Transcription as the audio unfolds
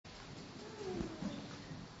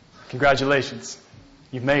Congratulations.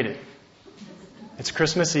 You've made it. It's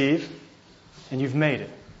Christmas Eve, and you've made it.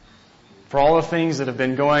 For all the things that have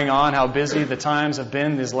been going on, how busy the times have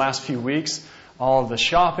been these last few weeks, all of the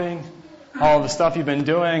shopping, all of the stuff you've been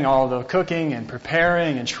doing, all of the cooking and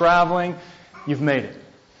preparing and traveling, you've made it.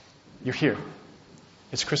 You're here.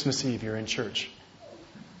 It's Christmas Eve. You're in church.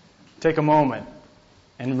 Take a moment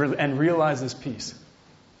and realize this peace.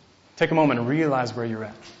 Take a moment and realize where you're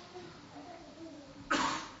at.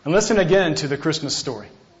 And listen again to the Christmas story.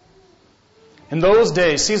 In those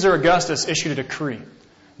days, Caesar Augustus issued a decree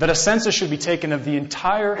that a census should be taken of the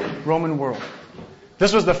entire Roman world.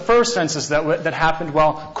 This was the first census that happened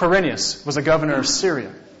while Quirinius was a governor of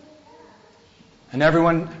Syria. And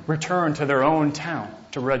everyone returned to their own town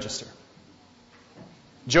to register.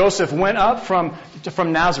 Joseph went up from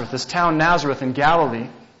Nazareth, this town Nazareth in Galilee,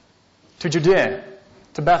 to Judea,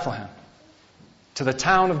 to Bethlehem, to the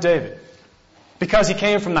town of David, because he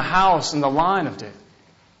came from the house and the line of David.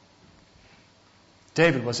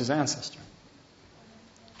 David was his ancestor.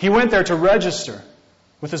 He went there to register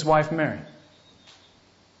with his wife Mary.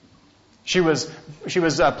 She was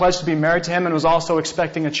pledged to be married to him and was also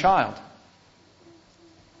expecting a child.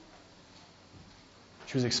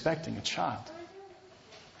 She was expecting a child.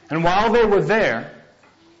 And while they were there,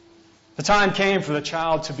 the time came for the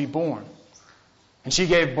child to be born. And she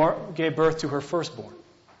gave birth to her firstborn,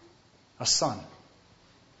 a son.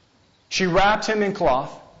 She wrapped him in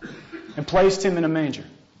cloth and placed him in a manger,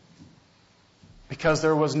 because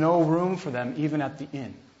there was no room for them even at the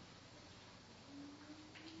inn.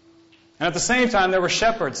 And at the same time, there were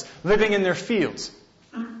shepherds living in their fields,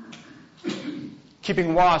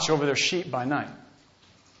 keeping watch over their sheep by night,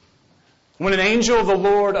 when an angel of the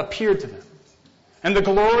Lord appeared to them, and the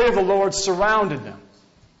glory of the Lord surrounded them,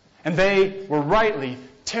 and they were rightly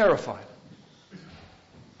terrified.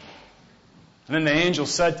 And then the angel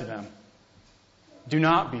said to them, "Do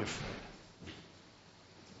not be afraid.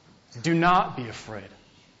 Do not be afraid.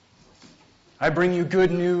 I bring you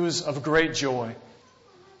good news of great joy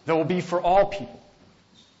that will be for all people,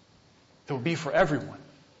 that will be for everyone.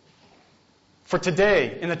 For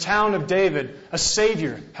today, in the town of David, a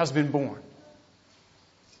Savior has been born."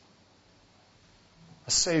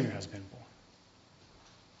 A Savior has been born.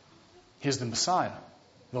 He is the Messiah,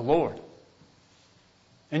 the Lord.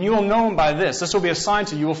 And you will know him by this. This will be a sign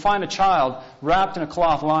to you. You will find a child wrapped in a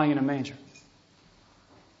cloth lying in a manger.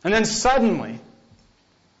 And then suddenly,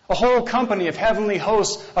 a whole company of heavenly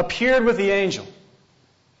hosts appeared with the angel,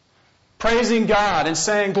 praising God and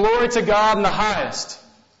saying, "Glory to God in the highest,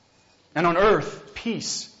 and on earth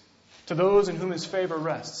peace to those in whom his favor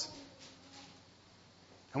rests."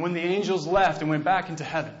 And when the angels left and went back into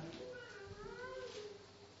heaven,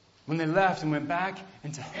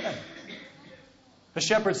 the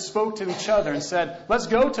shepherds spoke to each other and said, "Let's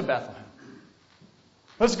go to Bethlehem.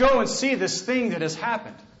 Let's go and see this thing that has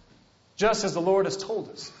happened, just as the Lord has told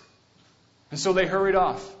us." And so they hurried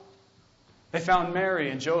off. They found Mary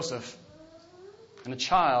and Joseph and a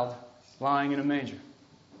child lying in a manger.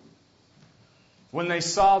 When they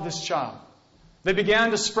saw this child, they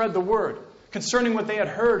began to spread the word concerning what they had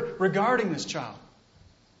heard regarding this child.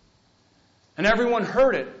 And everyone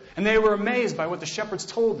heard it, and they were amazed by what the shepherds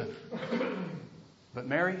told them. But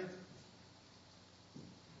Mary,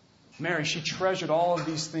 she treasured all of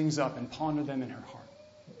these things up and pondered them in her heart.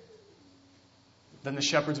 Then the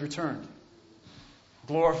shepherds returned,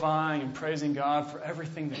 glorifying and praising God for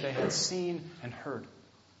everything that they had seen and heard,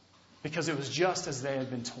 because it was just as they had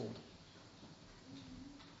been told.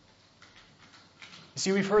 You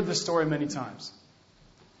see, we've heard this story many times.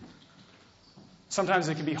 Sometimes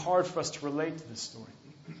it can be hard for us to relate to this story.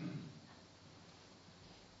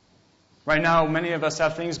 Right now, many of us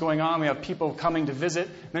have things going on. We have people coming to visit.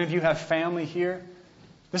 Many of you have family here.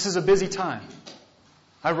 This is a busy time.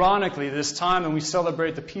 Ironically, this time when we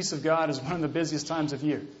celebrate the peace of God is one of the busiest times of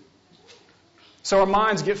year. So our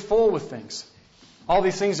minds get full with things. All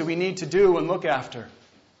these things that we need to do and look after.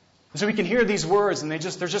 And so we can hear these words and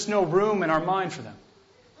there's just no room in our mind for them.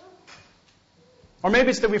 Or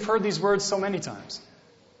maybe it's that we've heard these words so many times.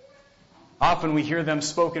 Often we hear them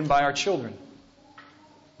spoken by our children,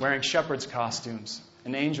 wearing shepherd's costumes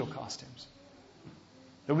and angel costumes.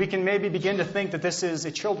 That we can maybe begin to think that this is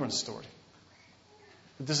a children's story.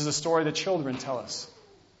 That this is a story that children tell us.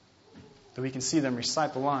 That we can see them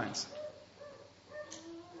recite the lines.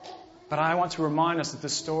 But I want to remind us that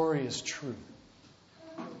this story is true.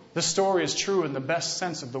 This story is true in the best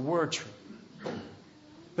sense of the word true.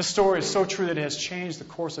 This story is so true that it has changed the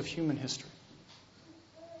course of human history.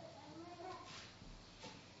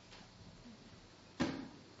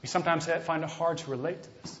 We sometimes find it hard to relate to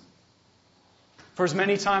this. For as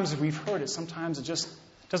many times as we've heard it, sometimes it just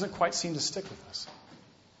doesn't quite seem to stick with us.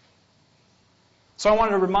 So I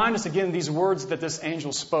wanted to remind us again these words that this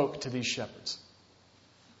angel spoke to these shepherds.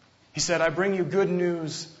 He said, I bring you good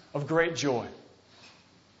news of great joy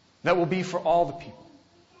that will be for all the people,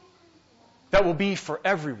 that will be for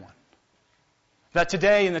everyone. That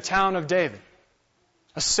today in the town of David,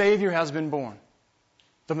 a Savior has been born,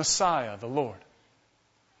 the Messiah, the Lord.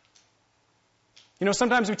 You know,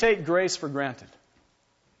 sometimes we take grace for granted.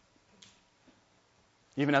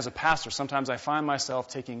 Even as a pastor, sometimes I find myself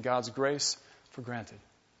taking God's grace for granted.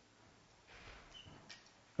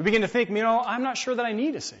 We begin to think, I'm not sure that I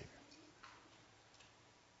need a Savior.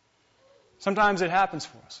 Sometimes it happens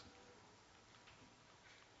for us.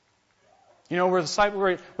 We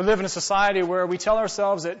live in a society where we tell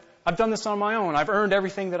ourselves that I've done this on my own. I've earned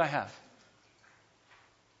everything that I have.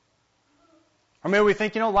 Or maybe we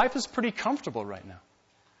think, life is pretty comfortable right now.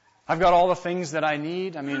 I've got all the things that I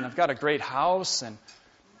need. I've got a great house and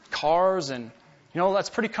cars and, that's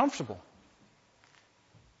pretty comfortable.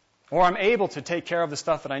 Or I'm able to take care of the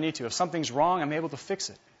stuff that I need to. If something's wrong, I'm able to fix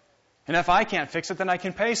it. And if I can't fix it, then I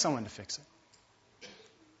can pay someone to fix it.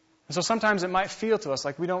 And so sometimes it might feel to us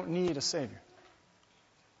like we don't need a Savior.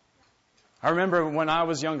 I remember when I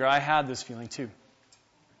was younger, I had this feeling too.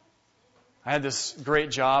 I had this great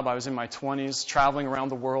job. I was in my 20s, traveling around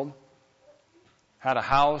the world. Had a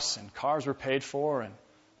house and cars were paid for and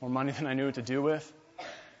more money than I knew what to do with.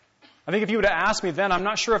 I think if you would have asked me then, I'm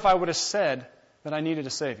not sure if I would have said that I needed a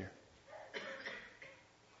Savior.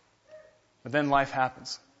 But then life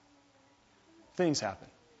happens. Things happen.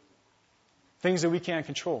 Things that we can't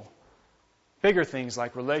control. Bigger things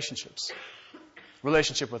like relationships.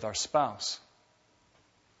 Relationship with our spouse.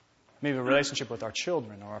 Maybe a relationship with our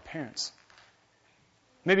children or our parents.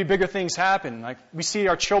 Maybe bigger things happen, like we see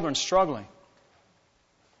our children struggling.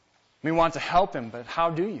 We want to help them, but how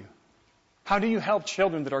do you? How do you help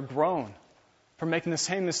children that are grown from making the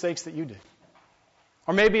same mistakes that you did?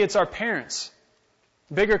 Or maybe it's our parents.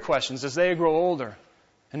 Bigger questions as they grow older,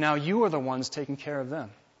 and now you are the ones taking care of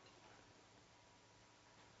them.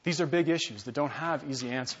 These are big issues that don't have easy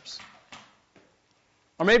answers.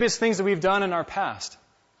 Or maybe it's things that we've done in our past.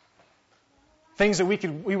 Things that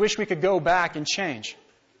we wish we could go back and change.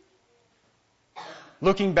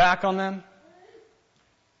 Looking back on them,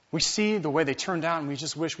 we see the way they turned out and we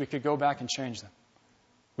just wish we could go back and change them.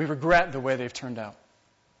 We regret the way they've turned out.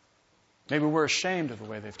 Maybe we're ashamed of the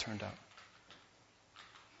way they've turned out.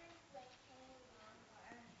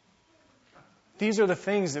 These are the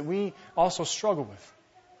things that we also struggle with.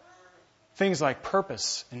 Things like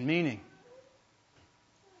purpose and meaning.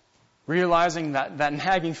 Realizing that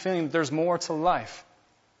nagging feeling that there's more to life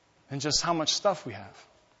than just how much stuff we have.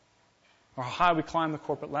 Or how high we climb the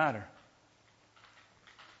corporate ladder.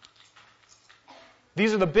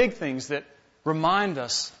 These are the big things that remind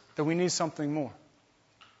us that we need something more.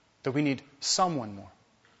 That we need someone more.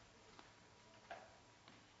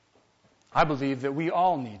 I believe that we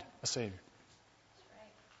all need a Savior.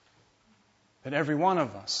 That every one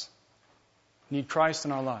of us need Christ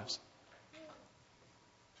in our lives.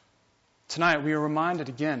 Tonight we are reminded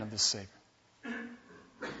again of this Savior.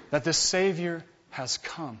 That this Savior has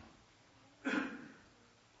come.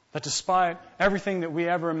 That despite everything that we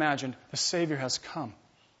ever imagined, the Savior has come.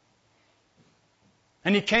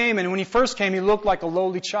 And He came, and when He first came, He looked like a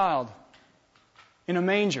lowly child in a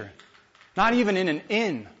manger. Not even in an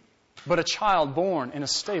inn, but a child born in a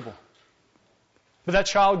stable. But that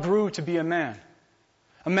child grew to be a man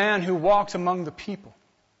who walked among the people,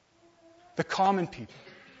 the common people.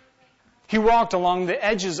 He walked along the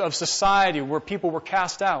edges of society where people were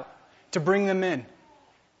cast out to bring them in.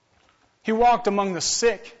 He walked among the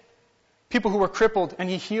sick, people who were crippled, and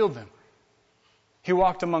He healed them. He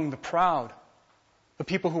walked among the proud, the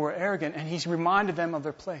people who were arrogant, and He reminded them of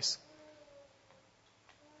their place.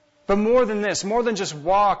 But more than this, more than just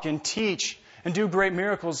walk and teach and do great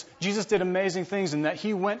miracles, Jesus did amazing things in that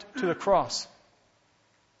He went to the cross.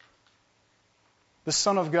 The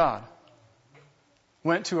Son of God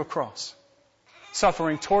went to a cross,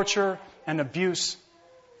 suffering torture and abuse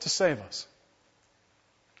to save us.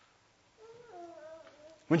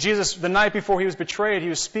 When Jesus, the night before He was betrayed, He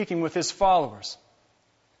was speaking with His followers.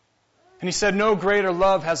 And He said, "No greater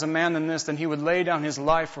love has a man than this, than he would lay down his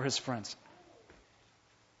life for his friends."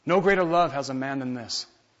 No greater love has a man than this,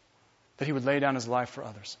 that he would lay down his life for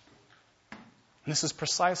others. And this is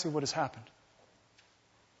precisely what has happened.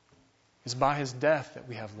 It's by His death that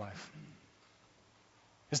we have life.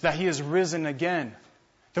 It's that He has risen again,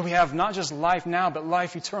 that we have not just life now, but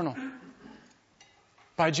life eternal.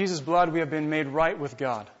 By Jesus' blood we have been made right with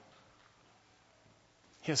God.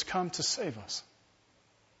 He has come to save us.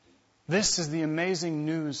 This is the amazing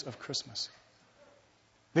news of Christmas.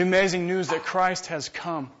 The amazing news that Christ has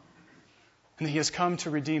come and that He has come to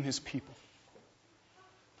redeem His people.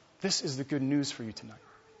 This is the good news for you tonight.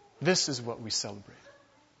 This is what we celebrate.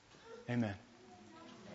 Amen.